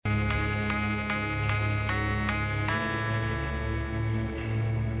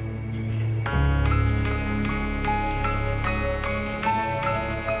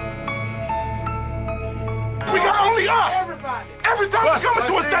us. Every time we come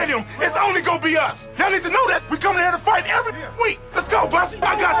into a stadium, it's only gonna be us. Y'all need to know that. We come here to fight every week. Let's go, Bussy.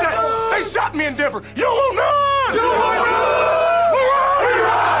 I got that. They shot me in Denver. You will not. You will not. We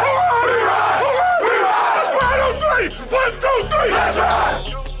ride. Let's ride on three. 1, 2, 3. Let's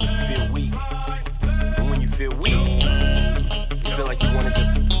ride. You feel weak. And when you feel weak, you feel like you want to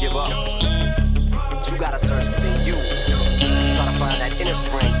just give up. But you gotta search within you. Try to find that inner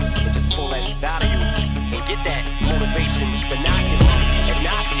strength and just pull that shit out of you. And get that motivation to not give up and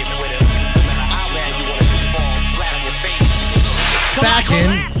not be a quitter. No matter how bad you want to just fall flat on your face. Back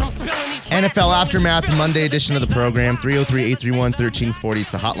in NFL Aftermath Monday edition of the program, 303-831-1340.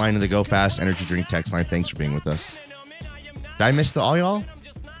 It's the hotline of the Go Fast Energy Drink text line. Thanks for being with us. Did I miss the all y'all?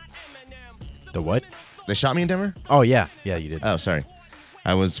 The what? They shot me in Denver? Oh, yeah. Yeah, you did. Oh, sorry.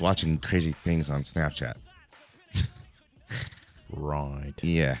 I was watching crazy things on Snapchat. Right.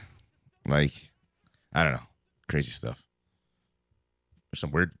 Yeah. Like, I don't know. Crazy stuff. There's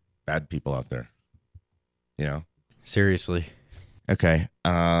some weird, bad people out there. You know? Seriously. Okay.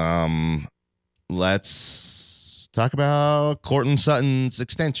 Let's talk about Courtland Sutton's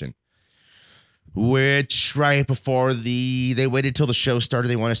extension. Which, right before they waited till the show started.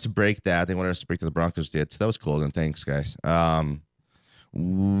 They wanted us to break that. They wanted us to break that the Broncos did. So that was cool. And thanks, guys. For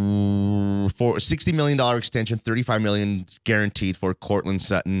 $60 million extension, $35 million guaranteed for Courtland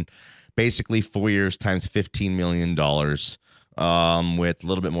Sutton. Basically 4 years times $15 million, with a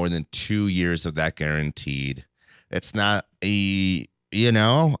little bit more than 2 years of that guaranteed. It's not it's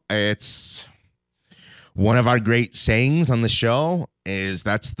one of our great sayings on the show is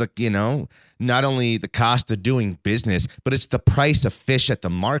that's the, not only the cost of doing business, but it's the price of fish at the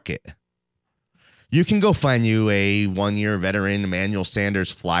market. You can go find you a 1-year veteran Emmanuel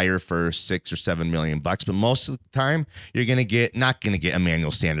Sanders flyer for $6 or $7 million, but most of the time you're not gonna get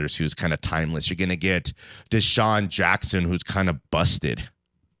Emmanuel Sanders, who's kind of timeless. You're gonna get Deshaun Jackson, who's kind of busted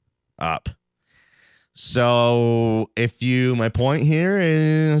up. So my point here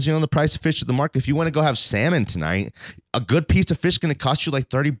is, the price of fish at the market. If you want to go have salmon tonight, a good piece of fish is gonna cost you like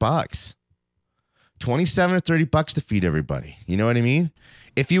 $30, $27 or $30 to feed everybody. You know what I mean?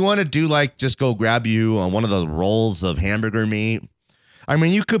 If you want to do just go grab you one of the rolls of hamburger meat, I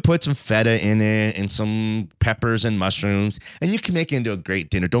mean, you could put some feta in it and some peppers and mushrooms, and you can make it into a great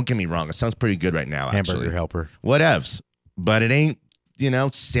dinner. Don't get me wrong. It sounds pretty good right now, actually. Hamburger helper. Whatevs. But it ain't,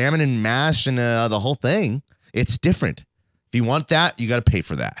 salmon and mash and the whole thing. It's different. If you want that, you got to pay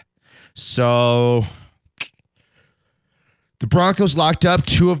for that. So the Broncos locked up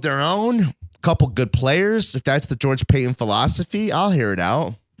 2 of their own. Couple good players. If that's the George Payton philosophy, I'll hear it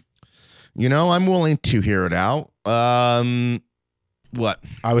out. I'm willing to hear it out. What?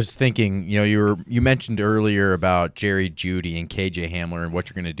 I was thinking, you mentioned earlier about Jerry Jeudy and KJ Hamler and what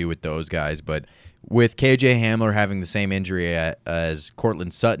you're going to do with those guys, but with KJ Hamler having the same injury as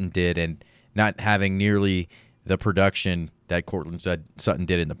Courtland Sutton did and not having nearly the production that Courtland Sutton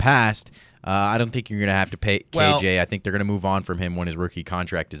did in the past, I don't think you're going to have to pay KJ. I think they're going to move on from him when his rookie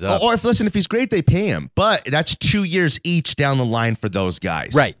contract is up. Or if he's great, they pay him. But that's 2 years each down the line for those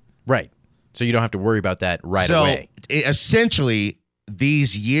guys. Right. So you don't have to worry about that away. Essentially,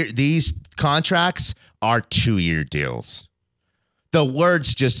 these contracts are 2-year deals. The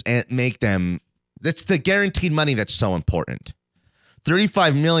words just make them. That's the guaranteed money that's so important.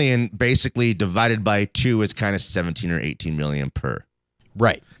 $35 million basically divided by 2 is kind of $17 or $18 million per.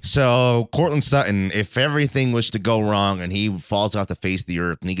 Right. So Courtland Sutton, if everything was to go wrong and he falls off the face of the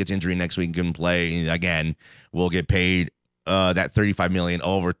earth and he gets injured next week and can play again, will get paid that $35 million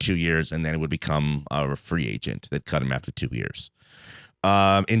over 2 years, and then it would become a free agent. They'd cut him after 2 years.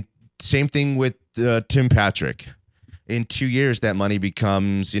 And same thing with Tim Patrick. In 2 years, that money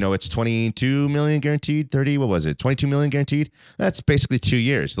becomes, it's $22 million guaranteed, 30, what was it, $22 million guaranteed? That's basically 2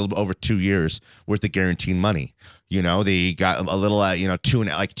 years, a little bit over 2 years worth of guaranteed money. They got a little,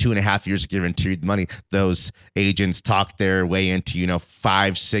 2.5 years of guaranteed money. Those agents talked their way into,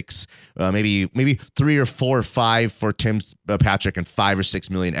 5, 6, maybe 3 or 4 or 5 for Tim Patrick and $5 or $6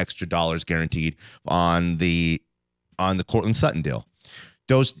 million extra dollars guaranteed on the Courtland Sutton deal.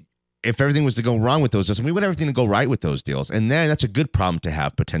 If everything was to go wrong with those deals, we want everything to go right with those deals. And then that's a good problem to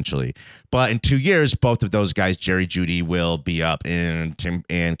have potentially. But in 2 years, both of those guys, Jerry Jeudy will be up and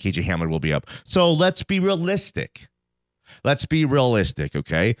KJ Hamler will be up. So let's be realistic.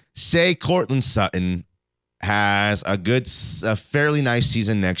 Okay? Say Courtland Sutton has a fairly nice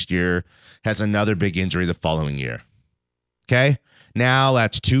season next year, has another big injury the following year. Okay? Now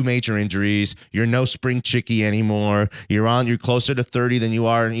that's 2 major injuries. You're no spring chickie anymore. You're closer to 30 than you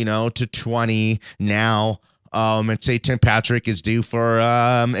are, to 20 now. And say Tim Patrick is due for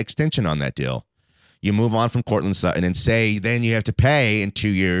extension on that deal. You move on from Courtland Sutton and say then you have to pay in 2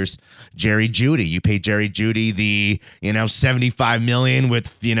 years Jerry Jeudy. You pay Jerry Jeudy the, $75 million with,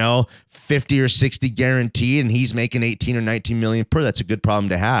 50 or 60 guaranteed, and he's making 18 or 19 million per. That's a good problem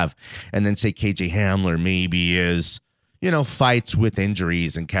to have. And then say KJ Hamler maybe is, fights with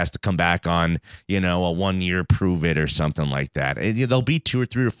injuries and has to come back on, a 1 year prove it or something like that. And, there'll be 2 or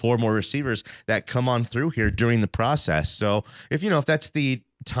 3 or 4 more receivers that come on through here during the process. So if that's the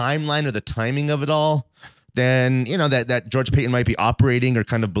timeline or the timing of it all, then that George Payton might be operating or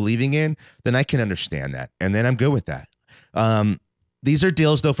kind of believing in, then I can understand that, and then I'm good with that. These are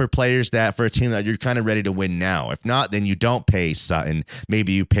deals though for players that for a team that you're kind of ready to win now. If not, then you don't pay Sutton.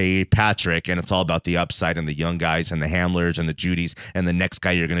 Maybe you pay Patrick, and it's all about the upside and the young guys and the Hamlers and the Judys and the next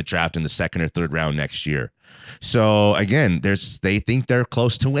guy you're going to draft in the 2nd or 3rd round next year. So again, they think they're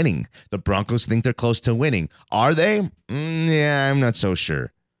close to winning. The Broncos think they're close to winning. Are they? Yeah, I'm not so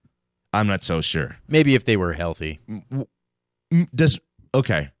sure. Maybe if they were healthy.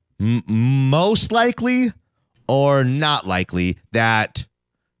 Most likely or not likely that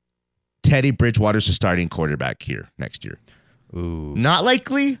Teddy Bridgewater's a starting quarterback here next year? Ooh. Not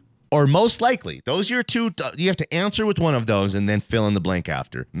likely or most likely. Those are your two. You have to answer with one of those and then fill in the blank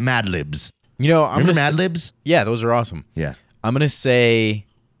after. Mad Libs. Remember Mad Libs? Yeah, those are awesome. Yeah. I'm going to say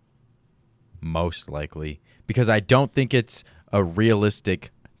most likely because I don't think it's a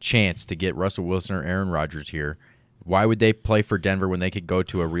realistic chance to get Russell Wilson or Aaron Rodgers here. Why would they play for Denver when they could go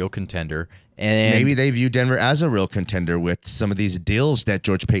to a real contender? And maybe they view Denver as a real contender with some of these deals that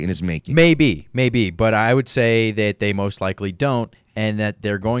George Payton is making. Maybe, but I would say that they most likely don't, and that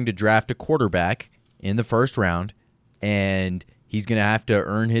they're going to draft a quarterback in the 1st round, and he's going to have to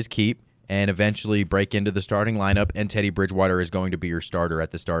earn his keep and eventually break into the starting lineup, and Teddy Bridgewater is going to be your starter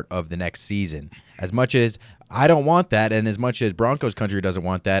at the start of the next season. As much as I don't want that, and as much as Broncos country doesn't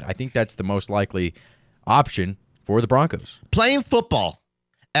want that, I think that's the most likely option for the Broncos. Playing football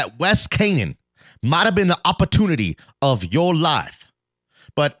at West Canaan might have been the opportunity of your life,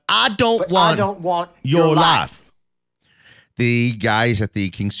 but I don't want your life. The guys at the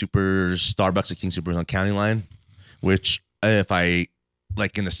King Soopers, Starbucks at King Soopers on County Line, which if I,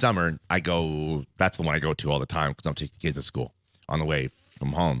 like in the summer, that's the one I go to all the time because I'm taking kids to school on the way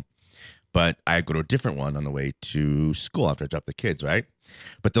from home. But I go to a different one on the way to school after I drop the kids, right?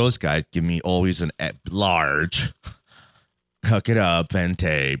 But those guys give me always an large, hook it up,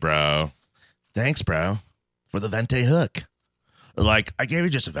 Vente, bro. Thanks, bro, for the Vente hook. Like, I gave you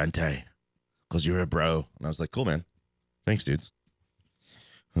just a Vente because you're a bro. And I was like, cool, man. Thanks, dudes.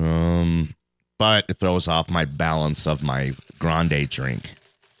 But it throws off my balance of my grande drink.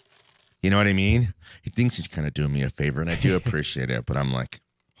 You know what I mean? He thinks he's kind of doing me a favor, and I do appreciate it. But I'm like,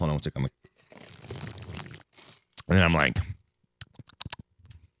 hold on one second. And then I'm like,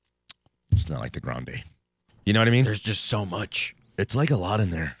 it's not like the grande. You know what I mean? There's just so much. It's like a lot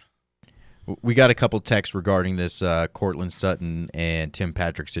in there. We got a couple texts regarding this Courtland Sutton and Tim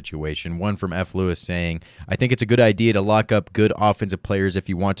Patrick situation. One from F. Lewis saying, I think it's a good idea to lock up good offensive players if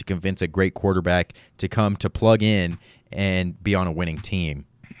you want to convince a great quarterback to come to plug in and be on a winning team.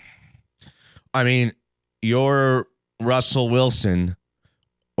 I mean, you're Russell Wilson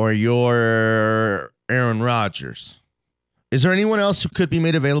or you're Aaron Rodgers. Is there anyone else who could be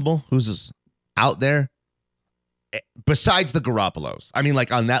made available who's out there? Besides the Garoppolos, I mean,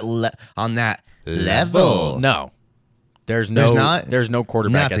 like on that level. No, there's no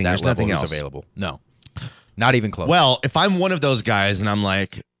quarterback at that level who's available. No, not even close. Well, if I'm one of those guys and I'm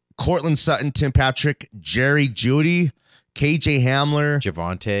like Courtland Sutton, Tim Patrick, Jerry Jeudy, KJ Hamler,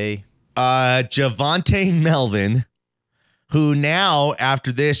 Javonte Melvin, who now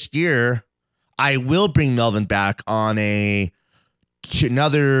after this year, I will bring Melvin back on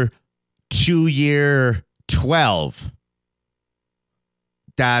another 2-year 12.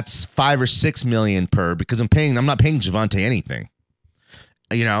 That's $5 or $6 million per because I'm not paying Javonte anything.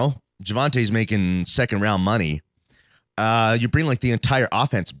 You know, Javonte's making 2nd round money. You bring like the entire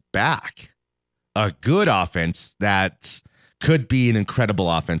offense back. A good offense that could be an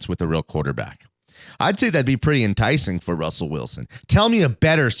incredible offense with a real quarterback. I'd say that'd be pretty enticing for Russell Wilson. Tell me a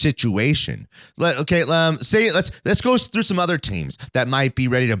better situation. Let's go through some other teams that might be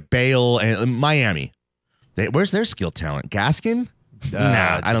ready to bail. Miami. Where's their skill talent? Gaskin?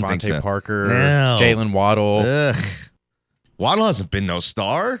 Nah, I don't think so. Parker, no. Jalen Waddle. Ugh. Waddle hasn't been no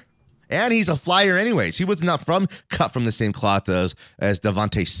star, and he's a flyer anyways. He was not cut from the same cloth as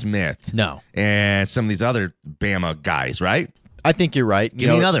Devontae Smith. No, and some of these other Bama guys, right? I think you're right. Give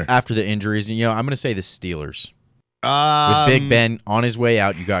me another. After the injuries, I'm going to say the Steelers. With Big Ben on his way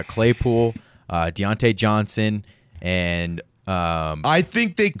out, you got Claypool, Deontay Johnson, and I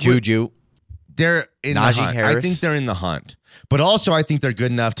think they Juju. They're in Najee the hunt. Harris? I think they're in the hunt. But also, I think they're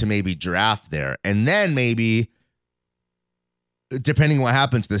good enough to maybe draft there. And then maybe, depending on what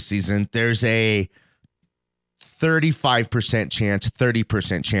happens this season, there's a 35% chance,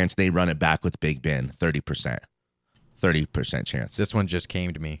 30% chance they run it back with Big Ben. 30%. 30% chance. This one just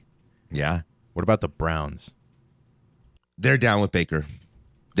came to me. Yeah. What about the Browns? They're down with Baker.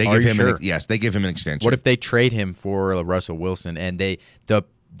 They Are give you him sure? yes, they give him an extension. What if they trade him for Russell Wilson and the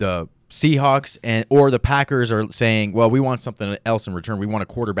Seahawks or the Packers are saying, well, we want something else in return. We want a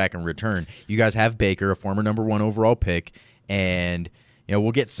quarterback in return. You guys have Baker, a former number 1 overall pick, and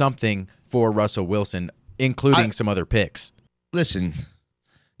we'll get something for Russell Wilson, including some other picks. Listen,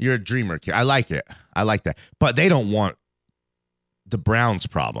 you're a dreamer, kid. I like it. I like that. But they don't want the Browns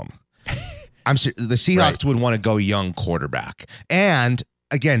problem. I'm sure the Seahawks would want to go young quarterback. And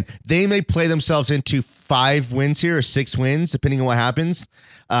again, they may play themselves into 5 wins here or 6 wins, depending on what happens.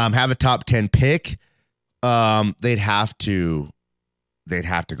 Have a top 10 pick. They'd have to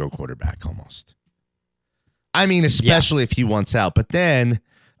go quarterback almost. I mean, especially if he wants out. But then,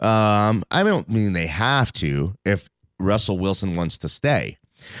 I don't mean they have to if Russell Wilson wants to stay.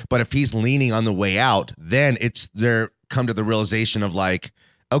 But if he's leaning on the way out, then they're come to the realization of like,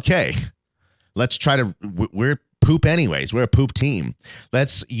 okay, let's try to, we're poop anyways. We're a poop team.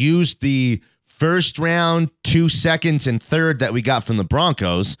 Let's use the first round, 2 seconds, and third that we got from the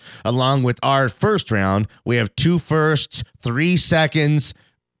Broncos, along with our first round. We have 2 firsts, 3 seconds,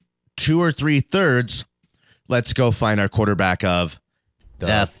 2 or 3 thirds. Let's go find our quarterback of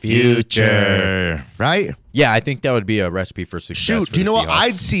the future. Right? Yeah, I think that would be a recipe for success. Shoot, for do you know the what? Seahawks.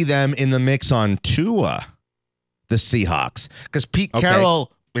 I'd see them in the mix on Tua, the Seahawks, because Pete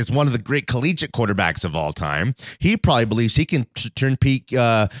Carroll is one of the great collegiate quarterbacks of all time. He probably believes he can turn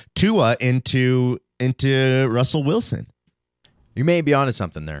Tua into Russell Wilson. You may be onto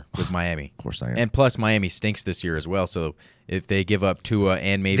something there with Miami. Of course I am. And plus, Miami stinks this year as well. So if they give up Tua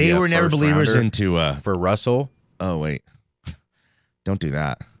and maybe They a were never first believers rounder in Tua. for Russell. Oh, wait. Don't do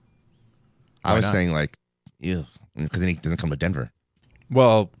that. I Why was not? saying like, ew, because then he doesn't come to Denver.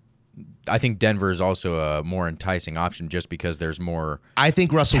 Well, I think Denver is also a more enticing option just because there's more. I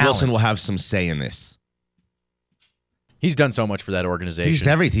think Russell talent. Wilson will have some say in this. He's done so much for that organization. He's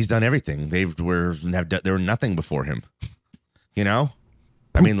done everything. They were nothing before him. You know,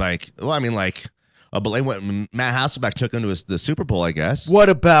 but when Matt Hasselbeck took him to the Super Bowl, I guess. What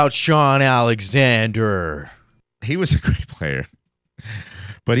about Sean Alexander? He was a great player.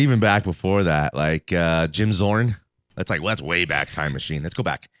 But even back before that, like Jim Zorn, that's way back, time machine. Let's go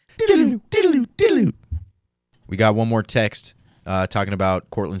back. We got one more text talking about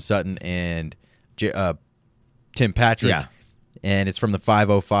Courtland Sutton and Tim Patrick. Yeah. And it's from the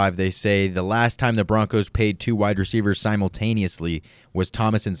 505. They say the last time the Broncos paid 2 wide receivers simultaneously was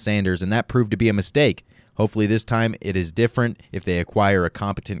Thomas and Sanders, and that proved to be a mistake. Hopefully this time it is different if they acquire a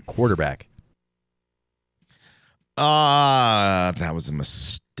competent quarterback. That was a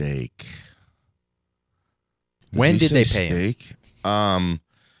mistake. When did they pay him?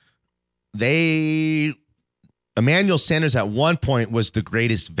 Emmanuel Sanders at one point was the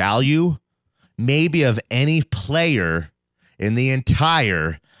greatest value, maybe of any player in the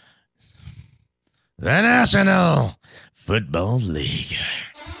entire National Football League.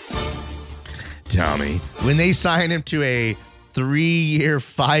 Tommy, when they signed him to a 3-year,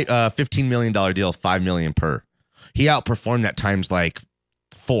 $15 million deal, $5 million per, he outperformed that times like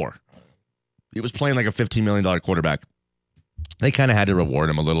 4. He was playing like a $15 million quarterback. They kind of had to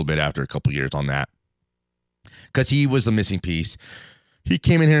reward him a little bit after a couple years on that because he was a missing piece. He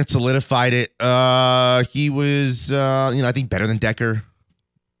came in here and solidified it. He was, I think better than Decker.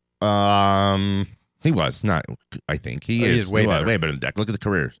 He was not. I think he is way better. Way better than Decker. Look at the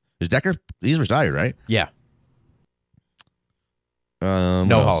careers. Is Decker? He's retired, right? Yeah.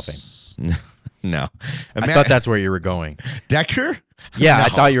 No Hall of Fame. No. I thought that's where you were going. Decker? Yeah, No. I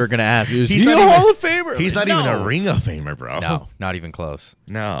thought you were going to ask. He's He's not not a even- Hall of Famer. He's not No. even a Ring of Famer, bro. No, not even close.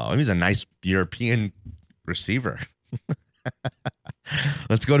 No, he's a nice European receiver.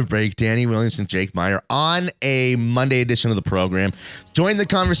 Let's go to break. Danny Williamson, Jake Meyer on a Monday edition of the program. Join the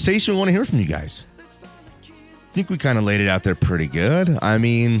conversation. We want to hear from you guys. I think we kind of laid it out there pretty good. I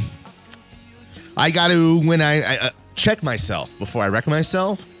mean, I got to, when I check myself before I wreck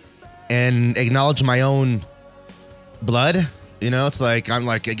myself and acknowledge my own blood. It's like I'm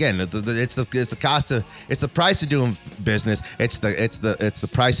like, again, it's the cost of, it's the price of doing business. It's the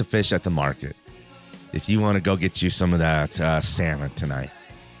price of fish at the market. If you want to go get you some of that salmon tonight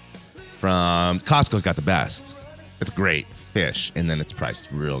from Costco's, got the best. It's great fish, and then it's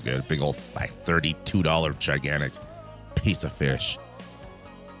priced real good. Big old $32 gigantic piece of fish.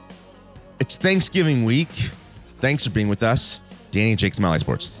 It's Thanksgiving week. Thanks for being with us. Danny and Jake, Smiley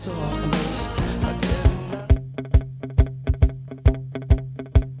Sports.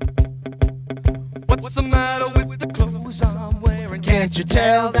 What's the matter with the clothes I'm wearing? Can't you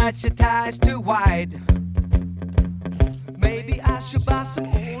tell that your tie's too wide? Maybe I should buy some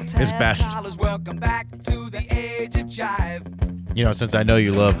old It's best. collars. Welcome back to the age of jive. You know, since I know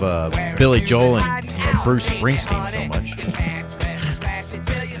you love Billy Joel and Bruce Springsteen so much.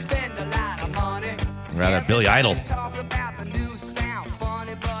 Rather Billy Idol.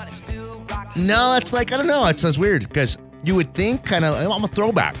 No, it's like, I don't know. It's weird because you would think kind of, I'm a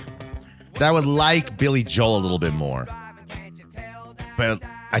throwback. That I would like Billy Joel a little bit more. But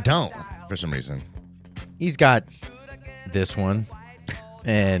I don't for some reason. He's got this one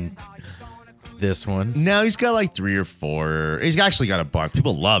and this one. No, he's got like 3 or 4. He's actually got a bunch.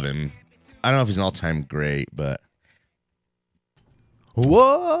 People love him. I don't know if he's an all-time great, but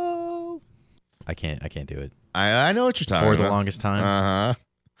Whoa! I can't do it. I know what you're talking For about. the longest time.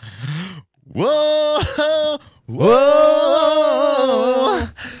 Whoa, whoa,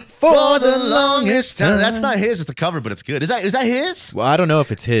 for the longest time. That's not his. It's a cover, but it's good. Is that his? Well, I don't know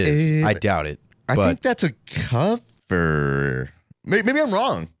if it's his. I doubt it. I but think that's a cover. Maybe I'm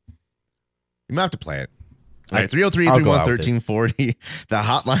wrong. You might have to play it. All right, 303-331-1340, the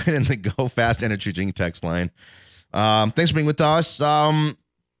hotline and the Go Fast Energy Drink text line. Thanks for being with us.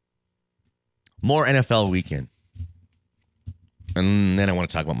 More NFL weekend. And then I want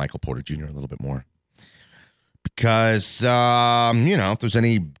to talk about Michael Porter Jr. a little bit more. Because, if there's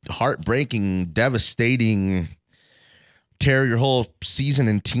any heartbreaking, devastating, tear your whole season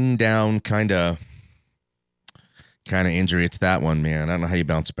and team down kind of injury, it's that one, man. I don't know how you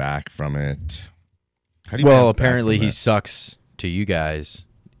bounce back from it. How do you bounce back apparently from he that? sucks to you guys,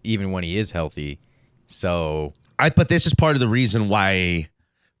 even when he is healthy. So, But this is part of the reason why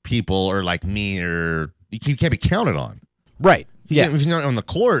people are like me or you can't be counted on. right. Yeah. If you're not on the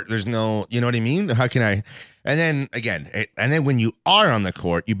court, there's no, you know what I mean? How can I? And then again, when you are on the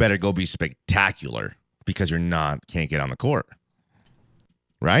court, you better go be spectacular because can't get on the court.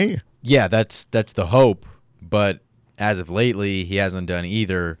 Right? Yeah, that's the hope. But as of lately, he hasn't done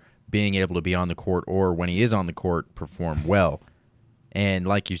either being able to be on the court or when he is on the court, perform well. And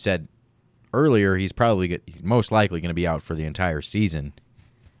like you said earlier, he's most likely going to be out for the entire season.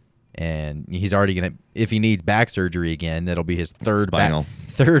 And he's already going to, if he needs back surgery again, that'll be his third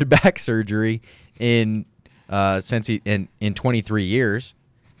back surgery in 23 years.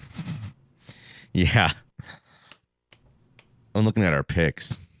 Yeah. I'm looking at our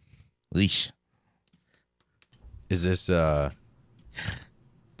picks. Leash. Is this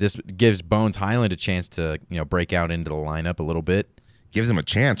this gives Bones Highland a chance to, break out into the lineup a little bit. Gives him a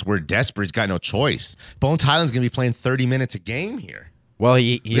chance. We're desperate. He's got no choice. Bones Highland's going to be playing 30 minutes a game here. Well,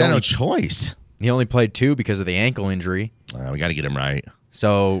 he got no choice. He only played 2 because of the ankle injury. We got to get him right.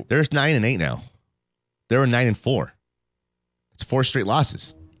 So there's 9-8 now. They were 9-4. It's 4 straight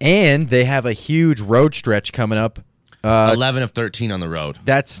losses. And they have a huge road stretch coming up. 11 of 13 on the road.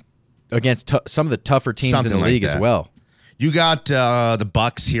 That's against some of the tougher teams Something in the like league that. as well. You got the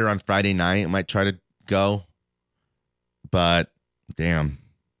Bucks here on Friday night. Might try to but damn,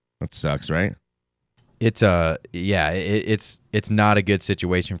 that sucks, right? It's it's not a good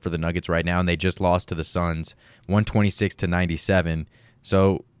situation for the Nuggets right now, and they just lost to the Suns, 126-97.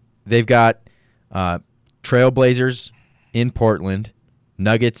 So they've got Trailblazers in Portland,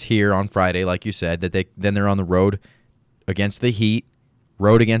 Nuggets here on Friday, like you said. Then they're on the road against the Heat,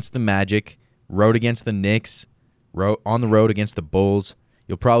 road against the Magic, road against the Knicks, on the road against the Bulls.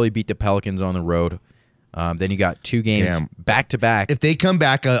 You'll probably beat the Pelicans on the road. Then you got 2 games back to back. If they come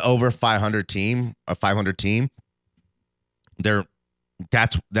back over a 500 team, that's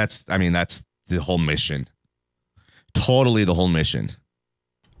the whole mission. Totally the whole mission.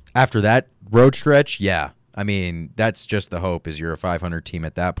 After that road stretch, yeah. I mean, that's just the hope is you're a 500 team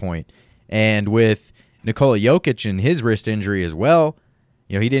at that point. And with Nikola Jokic and his wrist injury as well,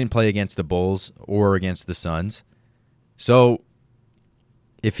 he didn't play against the Bulls or against the Suns. So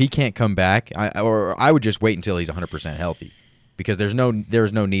if he can't come back, I would just wait until he's 100% healthy because there's no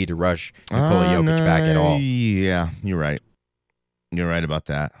need to rush Nikola Jokic back at all. Yeah, you're right. You're right about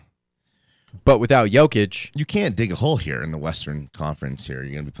that. But without Jokic, you can't dig a hole here in the Western Conference here.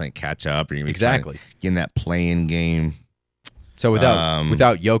 You're going to be playing catch up. Or you're going to be in that playing game. So without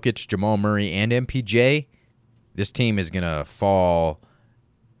Jokic, Jamal Murray, and MPJ, this team is going to fall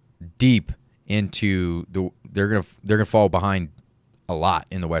deep into they're going to fall behind a lot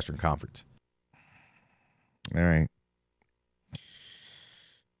in the Western Conference. All right.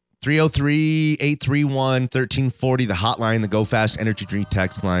 303-831-1340, the hotline, the Go Fast Energy Drink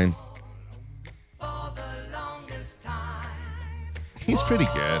text line. He's pretty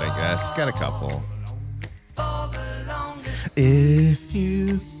good, I guess. He's got a couple. If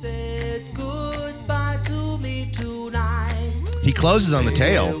you said goodbye to me tonight. He closes on the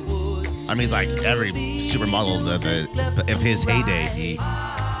tail. I mean, like every supermodel of his heyday,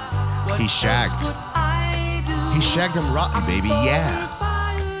 he shagged. He shagged him rotten, baby. Yeah.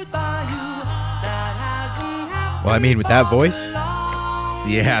 Well, I mean, with that voice.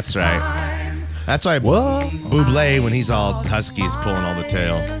 Yeah, that's right. That's why Bublé, when he's all husky, is pulling all the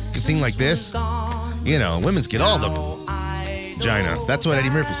tail. To sing like this, you know, women's get all the vagina. That's what Eddie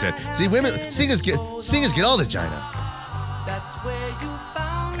Murphy said. See, singers get all the vagina. That's where you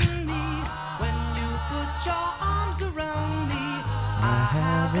found me when you put your arms around me. I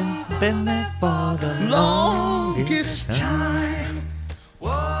haven't been there for the Longest time.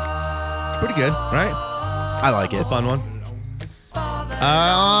 Pretty good, right? I like it. It's a fun one.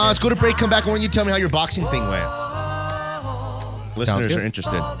 Let's go to break. Come back when you tell me how your boxing thing went. Listeners are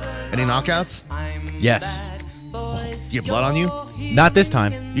interested. Any knockouts? Yes. You have blood on you? Not this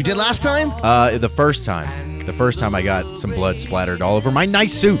time. You did last time? The first time. The first time I got some blood splattered all over my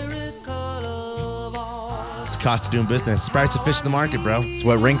nice suit. It's the cost of doing business. It's the price of fish in the market, bro. It's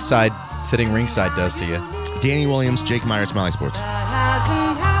what sitting ringside does to you. Danny Williams, Jake Meyer, Smiley Sports.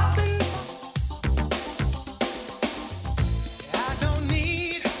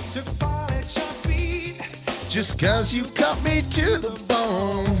 Just cause you cut me to the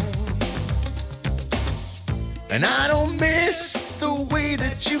bone. And I don't miss the way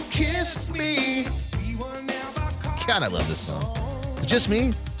that you kissed me. God, I love this song. It's just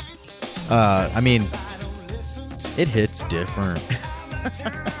me. I mean, it hits different.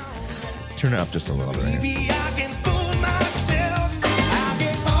 Turn it up just a little bit. Right.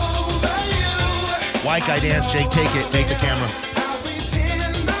 White guy dance, Jake, take it. Take the camera.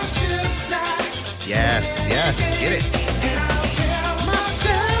 Yes, yes, get it.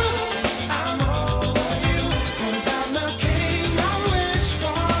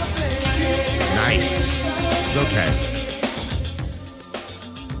 Nice. Okay.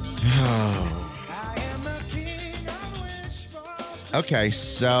 Okay,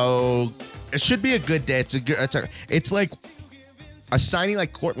 so it should be a good day. It's like a signing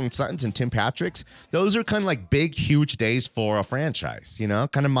like Courtland Sutton's and Tim Patrick's. Those are kind of like big, huge days for a franchise, you know,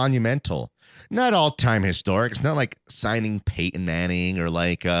 kind of monumental. Not all-time historic. It's not like signing Peyton Manning or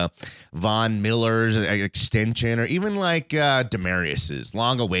like Von Miller's extension or even like Demaryius's.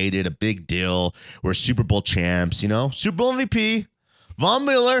 Long-awaited, a big deal. We're Super Bowl champs, you know? Super Bowl MVP, Von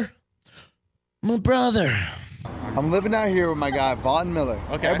Miller, my brother. I'm living out here with my guy, Von Miller.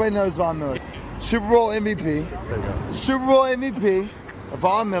 Okay. Everybody knows Von Miller. Super Bowl MVP. Super Bowl MVP,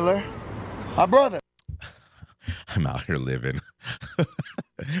 Von Miller, my brother. I'm out here living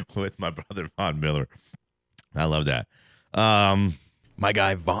with my brother Von Miller. I love that. My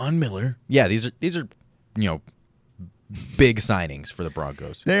guy Von Miller. Yeah, these are big signings for the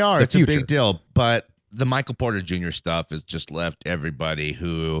Broncos. They are. It's future. A big deal. But the Michael Porter Jr. stuff has just left everybody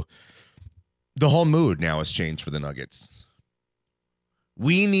who the whole mood now has changed for the Nuggets.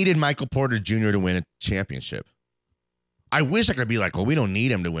 We needed Michael Porter Jr. to win a championship. I wish I could be like, well, we don't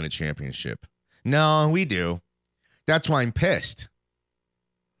need him to win a championship. No, we do. That's why I'm pissed.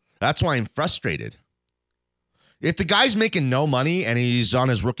 That's why I'm frustrated. If the guy's making no money and he's on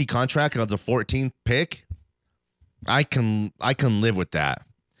his rookie contract and the 14th pick, I can live with that.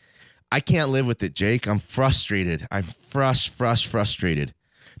 I can't live with it, Jake. I'm frustrated. I'm frustrated.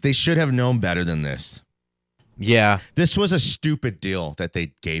 They should have known better than this. Yeah. This was a stupid deal that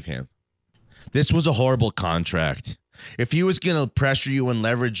they gave him. This was a horrible contract. If he was going to pressure you and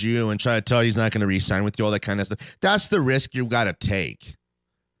leverage you and try to tell you he's not going to re-sign with you, all that kind of stuff, that's the risk you got to take.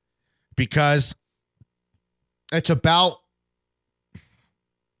 Because it's about,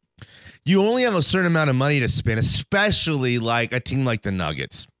 you only have a certain amount of money to spend, especially like a team like the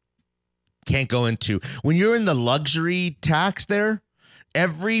Nuggets. Can't go into, when you're in the luxury tax there,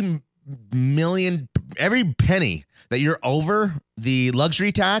 every penny that you're over the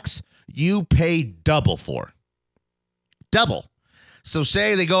luxury tax, you pay double for. Double. So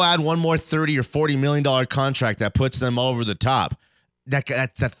say they go add one more $30 or $40 million contract that puts them over the top. That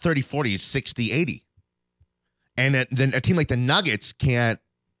 30, 40 is 60, 80. And then a team like the Nuggets can't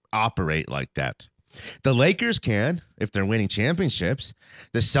operate like that. The Lakers can if they're winning championships.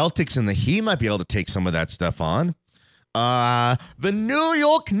 The Celtics and the Heat might be able to take some of that stuff on. The New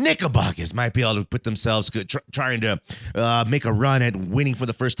York Knickerbockers might be able to put themselves good, trying to make a run at winning for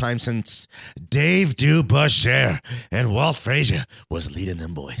the first time since Dave Dubucher and Walt Frazier was leading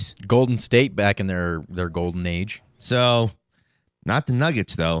them boys. Golden State back in their golden age. So, not the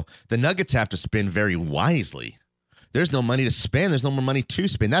Nuggets, though. The Nuggets have to spend very wisely There's no money to spend. There's no more money to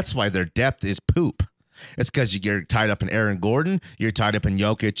spend. That's why their depth is poop. It's because you're tied up in Aaron Gordon. You're tied up in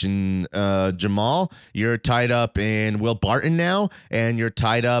Jokic and Jamal. You're tied up in Will Barton now. And you're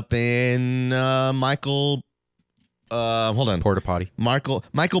tied up in Michael. Hold on. Porta Potty. Michael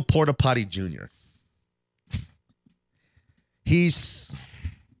Porta Potty Jr. He's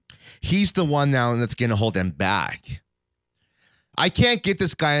the one now that's going to hold them back. I can't get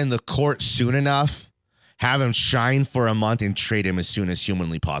this guy in the court soon enough, have him shine for a month, and trade him as soon as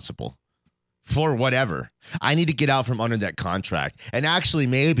humanly possible. For whatever. I need to get out from under that contract. And actually,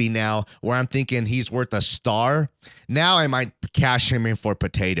 maybe now where I'm thinking he's worth a star, now I might cash him in for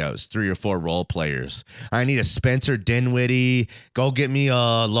potatoes, 3 or 4 role players. I need a Spencer Dinwiddie. Go get me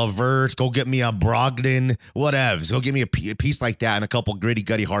a Levert. Go get me a Brogdon. Whatevs. Go get me a piece like that and a couple gritty,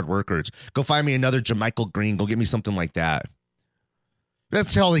 gutty hard workers. Go find me another JaMychal Green. Go get me something like that.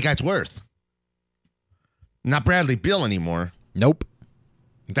 That's all the guy's worth. Not Bradley Beal anymore. Nope.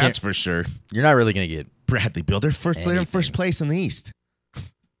 That's for sure. You're not really going to get Bradley Beal. They're in first place in the East.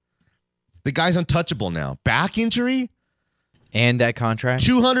 The guy's untouchable now. Back injury? And that contract?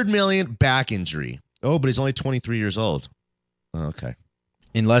 $200 million back injury. Oh, but he's only 23 years old. Oh, okay.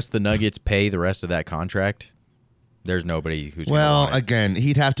 Unless the Nuggets pay the rest of that contract, there's nobody who's going to want it. Again,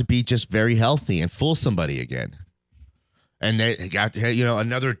 he'd have to be just very healthy and fool somebody again. And they got,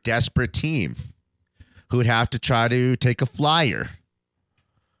 another desperate team who would have to try to take a flyer.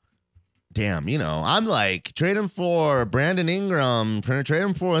 Damn, I'm like, trade him for Brandon Ingram, trade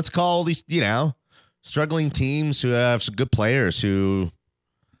him for, let's call these, struggling teams who have some good players who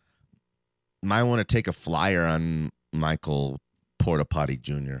might want to take a flyer on Michael Porta Potty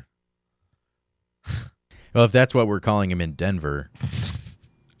Jr. Well, if that's what we're calling him in Denver,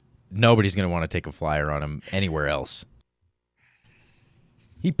 nobody's going to want to take a flyer on him anywhere else.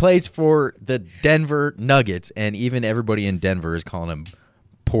 He plays for the Denver Nuggets, and even everybody in Denver is calling him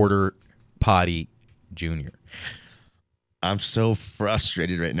Porter Potty Jr. I'm so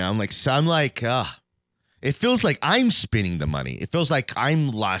frustrated right now. I'm like, it feels like I'm spending the money. It feels like I'm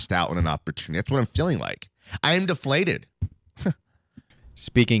lost out on an opportunity. That's what I'm feeling like. I am deflated.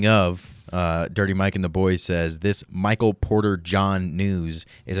 Speaking of, Dirty Mike and the boys says, this Michael Porter John news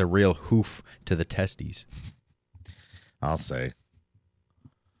is a real hoof to the testes. I'll say.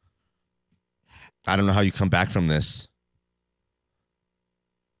 I don't know how you come back from this.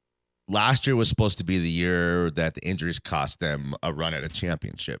 Last year was supposed to be the year that the injuries cost them a run at a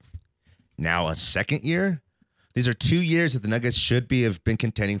championship. Now a second year? These are 2 years that the Nuggets should have been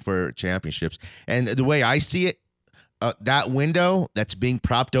contending for championships. And the way I see it, that window that's being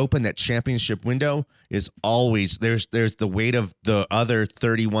propped open, that championship window, is always there's the weight of the other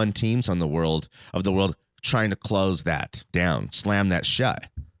 31 teams of the world trying to close that down, slam that shut.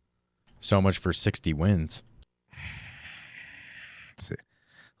 So much for 60 wins.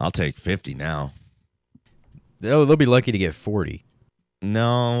 I'll take 50 now. They'll be lucky to get 40.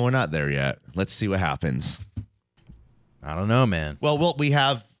 No, we're not there yet. Let's see what happens. I don't know, man. Well, we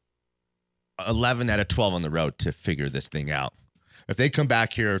have 11 out of 12 on the road to figure this thing out. If they come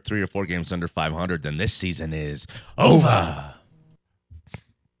back here 3 or 4 games under 500, then this season is over.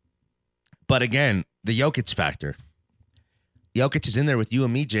 But again, the Jokic factor. Jokic is in there with you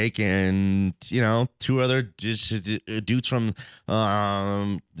and me, Jake, and, 2 other dudes from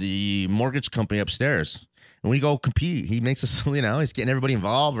the mortgage company upstairs. And we go compete. He makes us, he's getting everybody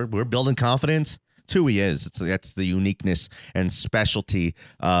involved. We're building confidence. It's who he is. That's the uniqueness and specialty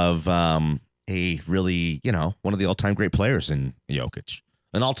of a really, one of the all-time great players in Jokic.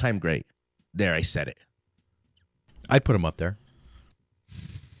 An all-time great. There, I said it. I'd put him up there.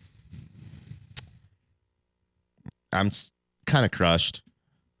 I'm kind of crushed.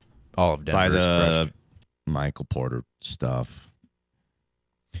 All of Denver by is the crushed. Michael Porter stuff.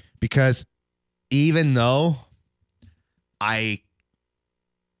 Because even though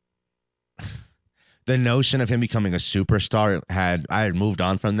the notion of him becoming a superstar I had moved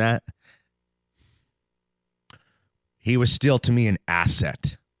on from that. He was still, to me, an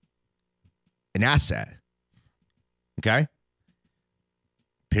asset. An asset. Okay?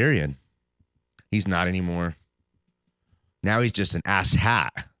 Period. He's not anymore. Now he's just an ass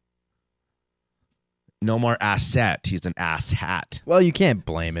hat. No more asset. He's an ass hat. Well, you can't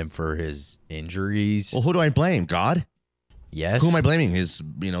blame him for his injuries. Well, who do I blame? God? Yes. Who am I blaming? His,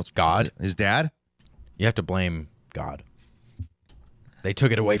 God. His dad? You have to blame God. They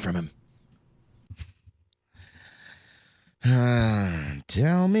took it away from him.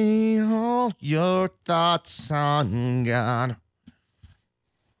 Tell me all your thoughts on God.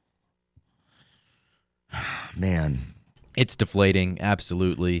 Man. It's deflating,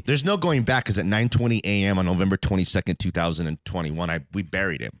 absolutely. There's no going back because at 9:20 a.m. on November 22nd, 2021, we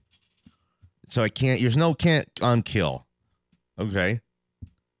buried him. So there's no can't unkill. Okay.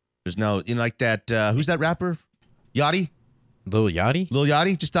 There's no, like that, who's that rapper? Yachty? Lil Yachty? Lil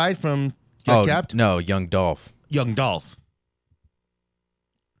Yachty just died from capped? No, Young Dolph. Young Dolph.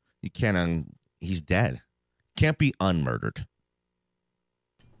 You can't, he's dead. Can't be unmurdered.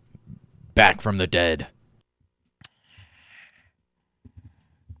 Back from the dead.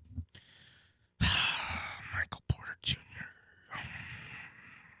 Michael Porter Jr.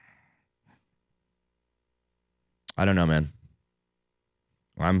 I don't know, man.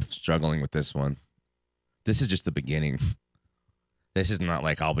 I'm struggling with this one. This is just the beginning. This is not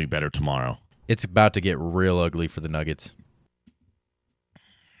like I'll be better tomorrow. It's about to get real ugly for the Nuggets.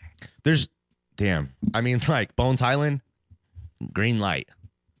 Bones Highland, green light.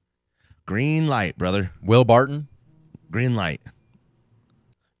 Green light, brother. Will Barton? Green light.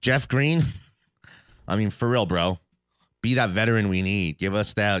 Jeff Green, for real, bro. Be that veteran we need. Give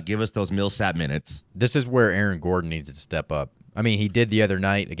us those Millsap minutes. This is where Aaron Gordon needs to step up. He did the other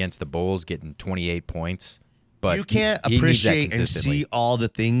night against the Bulls, getting 28 points. But you can't he appreciate and see all the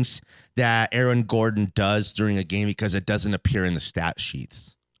things that Aaron Gordon does during a game because it doesn't appear in the stat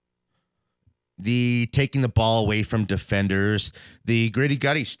sheets. The taking the ball away from defenders, the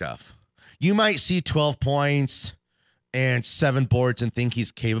gritty-gutty stuff. You might see 12 points and 7 boards and think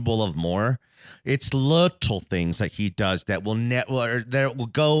he's capable of more. It's little things that he does that will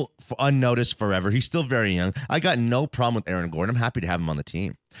go unnoticed forever. He's still very young. I got no problem with Aaron Gordon. I'm happy to have him on the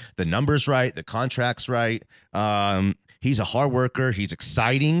team. The numbers right, the contract's right. He's a hard worker. He's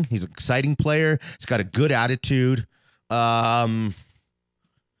exciting. He's an exciting player. He's got a good attitude.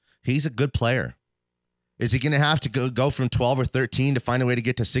 He's a good player. Is he going to have to go from 12 or 13 to find a way to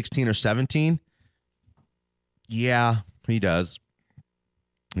get to 16 or 17? Yeah, he does.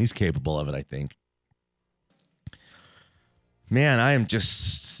 He's capable of it, I think. Man, I am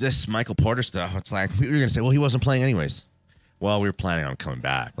just this Michael Porter stuff. It's like we were going to say, well, he wasn't playing anyways. Well, we were planning on coming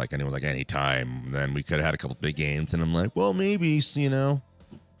back, any time. Then we could have had a couple big games, and I'm like, well, maybe,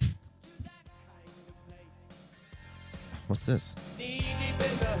 What's this?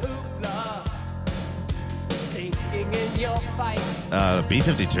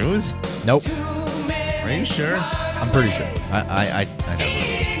 B-52s? Nope. Are you sure? I'm pretty sure. I know.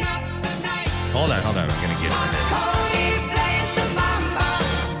 Hold on. I'm going to get it right now.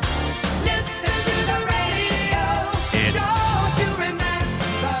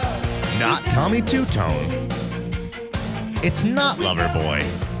 It's not Tommy Two-Tone. It's not Loverboy.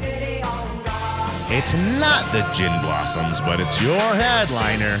 It's not the Gin Blossoms, but it's your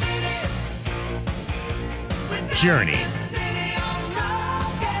headliner, Journey.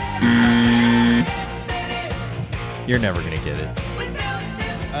 You're never going to get it.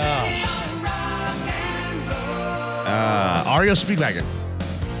 REO Speedwagon.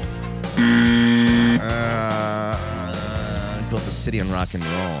 Built the city on rock and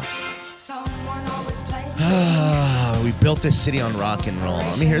roll. We built this city on rock and roll.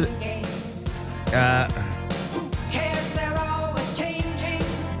 Let me hear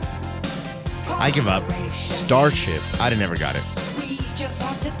I give up. Starship. I never got it.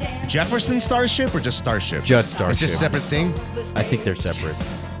 Jefferson Starship or just Starship? Just Starship. It's just a separate thing? I think they're separate.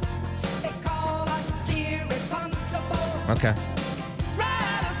 Okay.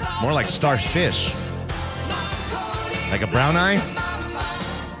 More like starfish. Like a brown eye?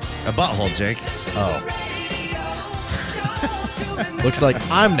 A butthole, Jake. Oh. Looks like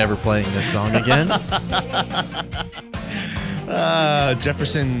I'm never playing this song again.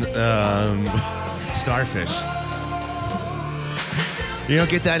 Jefferson starfish. You don't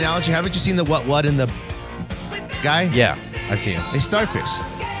get that analogy? Haven't you seen the what in the guy? Yeah, I've seen him. They starfish.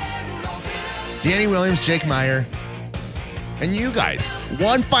 Danny Williams, Jake Meyer, and you guys.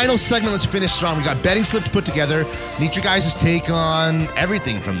 One final segment. Let's finish strong. We got betting slip to put together. Need your guys' take on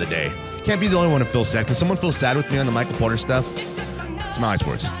everything from the day. Can't be the only one to feel sad. Can someone feel sad with me on the Michael Porter stuff? Smiley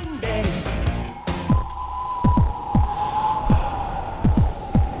Sports.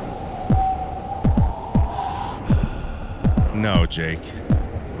 No, Jake.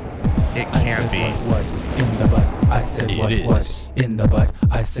 It can't be. What in the butt? I said what in the butt?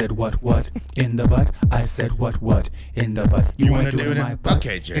 I said what in the butt? I said what in the butt? You want to do it in my butt?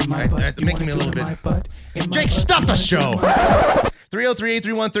 Okay, Jake. Making me a little bit. Jake, stop the show.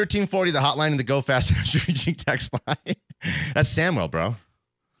 303-831-1340, the hotline and the Go Fast Energy text line. That's Samuel, bro.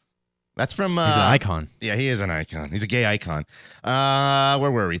 That's from... He's an icon. Yeah, he is an icon. He's a gay icon. Where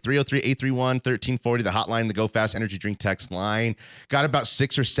were we? 303-831-1340, the hotline, the Go Fast Energy Drink text line. Got about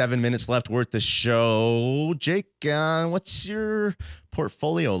 6 or 7 minutes left worth the show. Jake, what's your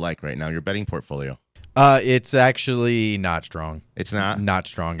portfolio like right now, your betting portfolio? It's actually not strong. It's not? Not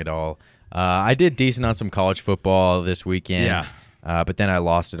strong at all. I did decent on some college football this weekend. Yeah. But then I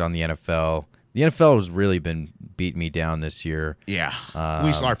lost it on the NFL. The NFL has really been beating me down this year. Yeah.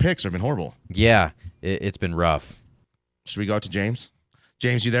 Our picks have been horrible. Yeah, it's been rough. Should we go out to James?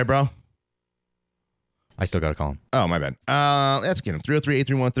 James, you there, bro? I still got to call him. Oh, my bad. Let's get him.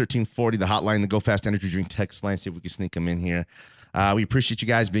 303-831-1340, the hotline, the Go Fast Energy Drink text line. See if we can sneak him in here. We appreciate you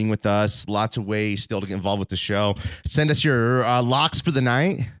guys being with us. Lots of ways still to get involved with the show. Send us your locks for the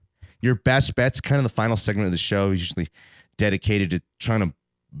night, your best bets, kind of the final segment of the show. Usually dedicated to trying to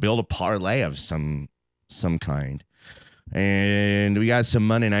build a parlay of some kind. And we got some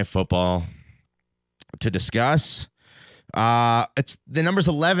Monday Night Football to discuss. It's the number's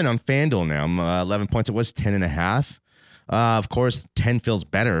 11 on FanDuel now. 11 points. It was 10.5. Of course, 10 feels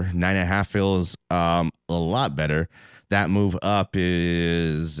better. 9.5 feels a lot better. That move up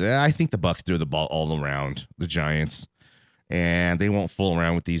is, I think the Bucs threw the ball all around the Giants, and they won't fool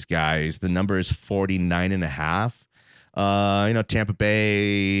around with these guys. The number is 49.5. Tampa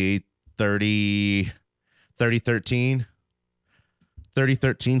Bay 30-13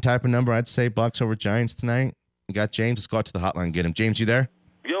 type of number. I'd say Bucs over Giants tonight. We got James. Let's go out to the hotline and get him. James, you there?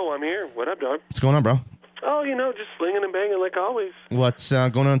 Yo, I'm here. What up, dog? What's going on, bro? Oh, just slinging and banging like always. What's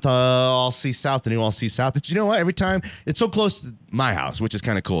going on to All-C South, the new All-C South? You know what? Every time, it's so close to my house, which is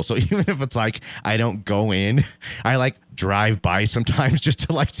kind of cool. So even if it's like I don't go in, I drive by sometimes just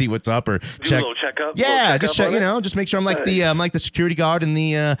to see what's up or check. Do a little checkup. Yeah, just check. Just make sure I'm the security guard and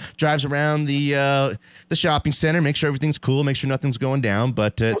the drives around the shopping center. Make sure everything's cool. Make sure nothing's going down.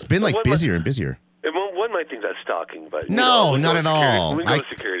 But it's been busier and busier. One might think that's stalking, but no, not at all. We go to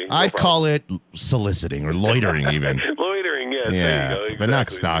security. I'd call it soliciting or loitering, even. Loitering, yes. Yeah, there you go. Exactly. But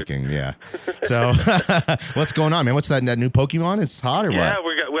not stalking. Yeah. So, what's going on, man? What's that new Pokemon? It's hot or what? Yeah,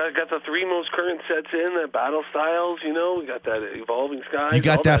 we got the 3 most current sets in the battle styles. We got that evolving skies. You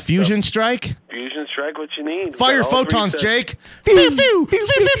got that fusion strike? Fusion strike, what you need. Fire photons, Jake. Phew, phew, phew,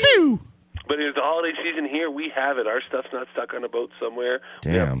 phew, phew. But it's the holiday season here. We have it. Our stuff's not stuck on a boat somewhere.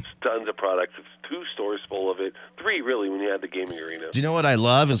 Damn. We have tons of products. It's 2 stores full of it. 3, really, when you have the gaming arena. Do you know what I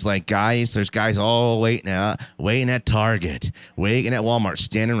love is there's guys all waiting at Target, waiting at Walmart,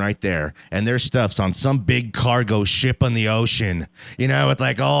 standing right there, and their stuff's on some big cargo ship on the ocean,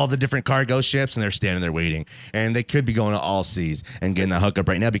 with all the different cargo ships, and they're standing there waiting. And they could be going to All Seas and getting a hookup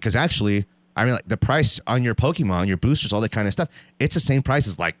right now because actually, the price on your Pokemon, your boosters, all that kind of stuff, it's the same price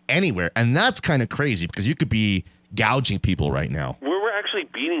as anywhere. And that's kind of crazy because you could be gouging people right now. We're actually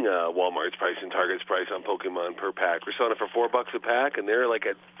beating Walmart's price and Target's price on Pokemon per pack. We're selling it for $4 a pack, and they're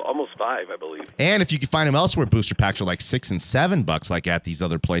at almost $5, I believe. And if you can find them elsewhere, booster packs are $6 and $7 at these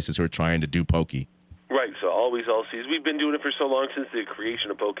other places who are trying to do Poke. Right, so always all seasons. We've been doing it for so long since the creation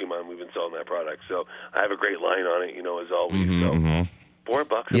of Pokemon. We've been selling that product. So I have a great line on it, as always.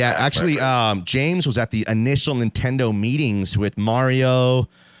 $4 a yeah, pack, actually, James was at the initial Nintendo meetings with Mario,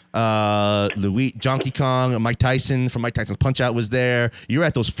 Luigi, Donkey Kong, Mike Tyson from Mike Tyson's Punch-Out was there. You were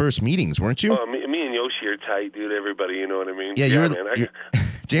at those first meetings, weren't you? Me and Yoshi are tight, dude. Everybody, you know what I mean? Yeah, man.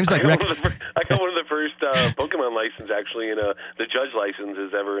 James I got one of the first Pokemon license actually the judge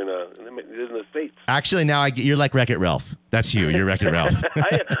licenses ever in the States. Actually, now you're like Wreck-It Ralph. That's you. You're Wreck-It Ralph.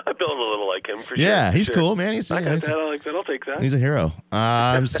 I built a little like him for sure. Yeah, he's sure. cool, man. I like that. I'll take that. He's a hero.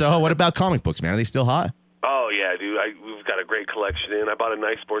 So what about comic books, man? Are they still hot? Oh, yeah, dude. We've got a great collection in. I bought a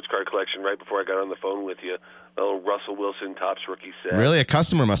nice sports card collection right before I got on the phone with you. A little Russell Wilson Topps rookie set. Really? A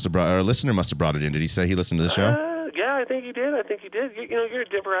customer must have or a listener must have brought it in. Did he say he listened to the show? Yeah, I think he did. You're a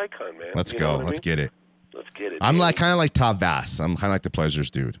Denver icon, man. Let's go. Let's get it. Let's get it. I'm kind of like Todd Bass. I'm kind of like the Pleasures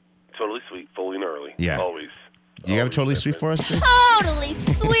dude. Totally sweet, fully and early. Yeah. Always. Do you have a totally sweet for us, Jake? Totally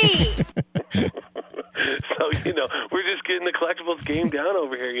sweet. So, we're just getting the collectibles game down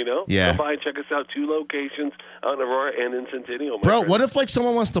over here, Yeah. Come by and check us out. 2 locations out in Aurora and in Centennial. Bro, what if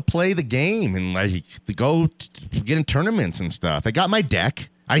someone wants to play the game and to go get in tournaments and stuff? I got my deck.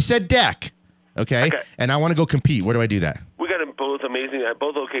 I said deck. Okay. And I want to go compete. Where do I do that? We got them both amazing at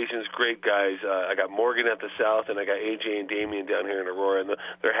both locations. Great guys. I got Morgan at the south, and I got AJ and Damien down here in Aurora, and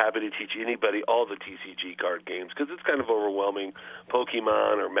they're happy to teach anybody all the TCG card games because it's kind of overwhelming.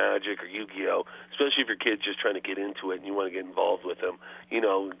 Pokemon or Magic or Yu-Gi-Oh, especially if your kid's just trying to get into it and you want to get involved with them. You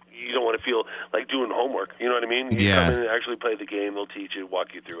don't want to feel like doing homework. You know what I mean? You come in and actually play the game. They'll teach you,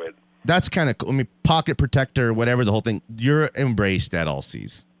 walk you through it. That's kind of cool. Pocket Protector, whatever, the whole thing. You're embraced at All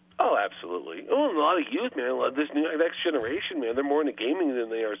Seas. Oh, absolutely. lot of youth, man. This next generation, man, they're more into gaming than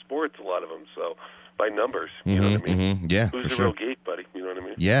they are sports. A lot of them, so by numbers, you know what I mean? Yeah, who's for the sure. real geek, buddy? You know what I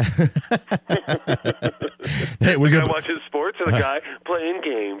mean? Yeah. Hey, a guy watching sports and a guy playing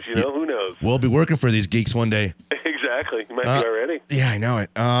games. You know, who knows? We'll be working for these geeks one day. Exactly. You might be already. Yeah, I know it.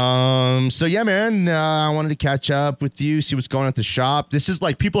 So yeah, man, I wanted to catch up with you, see what's going on at the shop. This is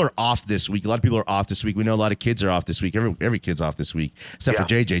like people are off this week. A lot of people are off this week. We know a lot of kids are off this week. Every kid's off this week, except for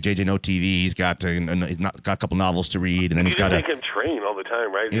JJ. JJ no TV. He's got a couple novels to read, and then he's got to make him train all the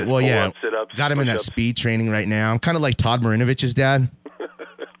time, right? Well, yeah, pull-ups, sit-ups, got him in that push-ups. speed training right now. I'm kind of like Todd Marinovich's dad.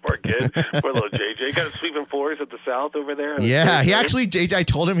 Poor kid. Poor little JJ. Got him sweeping floors at the South over there. Yeah, he actually, JJ, I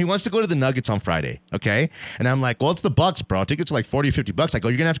told him he wants to go to the Nuggets on Friday, okay? And I'm like, well, it's the Bucks, bro. Tickets are like $40 or $50. I go,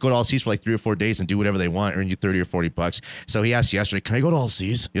 you're going to have to go to All C's for like 3 or 4 days and do whatever they want, earn you $30 or $40. So he asked yesterday, can I go to All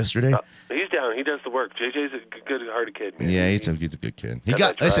C's yesterday? He's down. He does the work. JJ's a good-hearted kid, man. Yeah, he's a good kid. He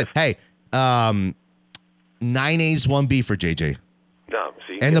got, listen, hey, 9 A's, 1 B for JJ. No,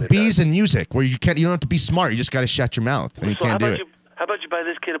 see, and the B's in music, where you don't have to be smart. You just got to shut your mouth, and you can't do it. How about you buy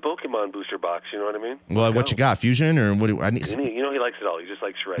this kid a Pokemon booster box? You know what I mean? Well, what you got? Fusion or what? I need. You know he likes it all. He just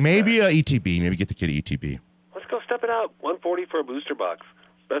likes Shred. Maybe a ETB. Maybe get the kid a ETB. Let's go step it out. $140 for a booster box.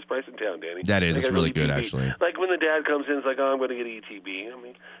 Best price in town, Danny. That is. Like It's really ETB. good, actually. Like when the dad comes in, it's like, oh, I'm going to get an ETB. I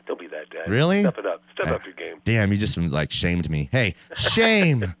mean, don't be that dad. Really? Step it up. Step up your game. Damn, you just like shamed me. Hey,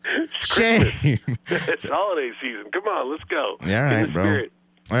 shame, shame. It's holiday season. Come on, let's go. Yeah, all In right, the bro. spirit.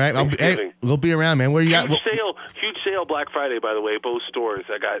 All right, we'll be around, man. Where you at? Huge sale Black Friday, by the way. Both stores.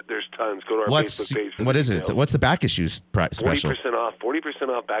 There's tons. Go to our Facebook page. What is it? What's the back issues special? 40% off. 40%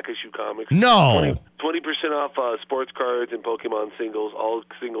 off back issue comics. No. 20% off sports cards and Pokemon singles. All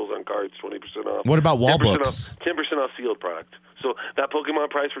singles on cards. 20% off. What about wall 10% books? Off, 10% off sealed product. So that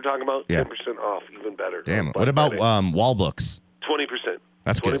Pokemon price we're talking about, 10% off, even better. Damn. What about wall books? 20%.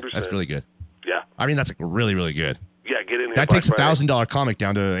 That's good. 20%. That's really good. Yeah. I mean, that's like really, really good. Yeah, get in here. That takes a Black $1,000 comic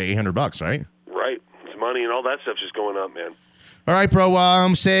down to $800, right? Right. It's money and all that stuff's just going up, man. All right,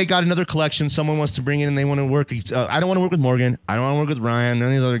 bro. Say I got another collection. Someone wants to bring in and they want to work. I don't want to work with Morgan. I don't want to work with Ryan. None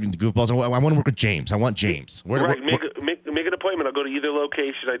of these other goofballs. I want to work with James. I want James. Make an appointment. I'll go to either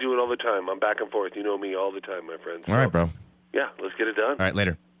location. I do it all the time. I'm back and forth. You know me all the time, my friends. All right, bro. Yeah, let's get it done. All right,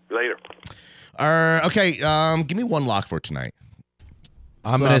 later. Later. Okay, give me one lock for tonight.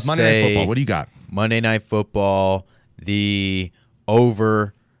 I'm going to say Monday Night Football. What do you got? Monday Night Football, the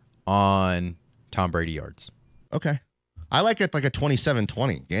over on Tom Brady yards. Okay. I like it like a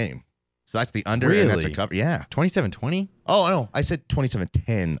 27-20 game. So that's the under Really? and that's a cover. Yeah. 27-20? Oh, no. I said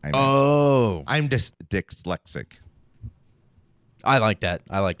 27-10. I meant. Oh. I'm just dyslexic. I like that.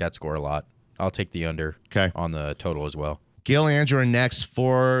 I like that score a lot. I'll take the under on the total as well. Gil and Andrew are next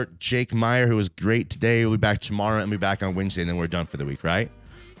for Jake Meyer, who was great today. We'll be back tomorrow and we'll be back on Wednesday, and then we're done for the week, right?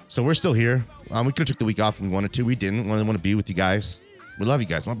 So we're still here. We could have took the week off if we wanted to. We didn't. We want to be with you guys. We love you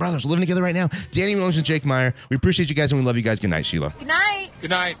guys. My brothers, we're living together right now. Danny Williams and Jake Meyer. We appreciate you guys and we love you guys. Good night, Sheila. Good night. Good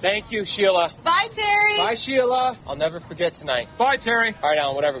night. Thank you, Sheila. Bye, Terry. Bye, Sheila. I'll never forget tonight. Bye, Terry. All right,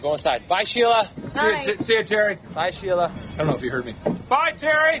 Alan, whatever. Go inside. Bye, Sheila. See you, Terry. Bye, Sheila. I don't know if you heard me. Bye,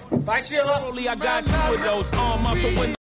 Terry. Bye, Sheila. I got 2 of those arm out the window.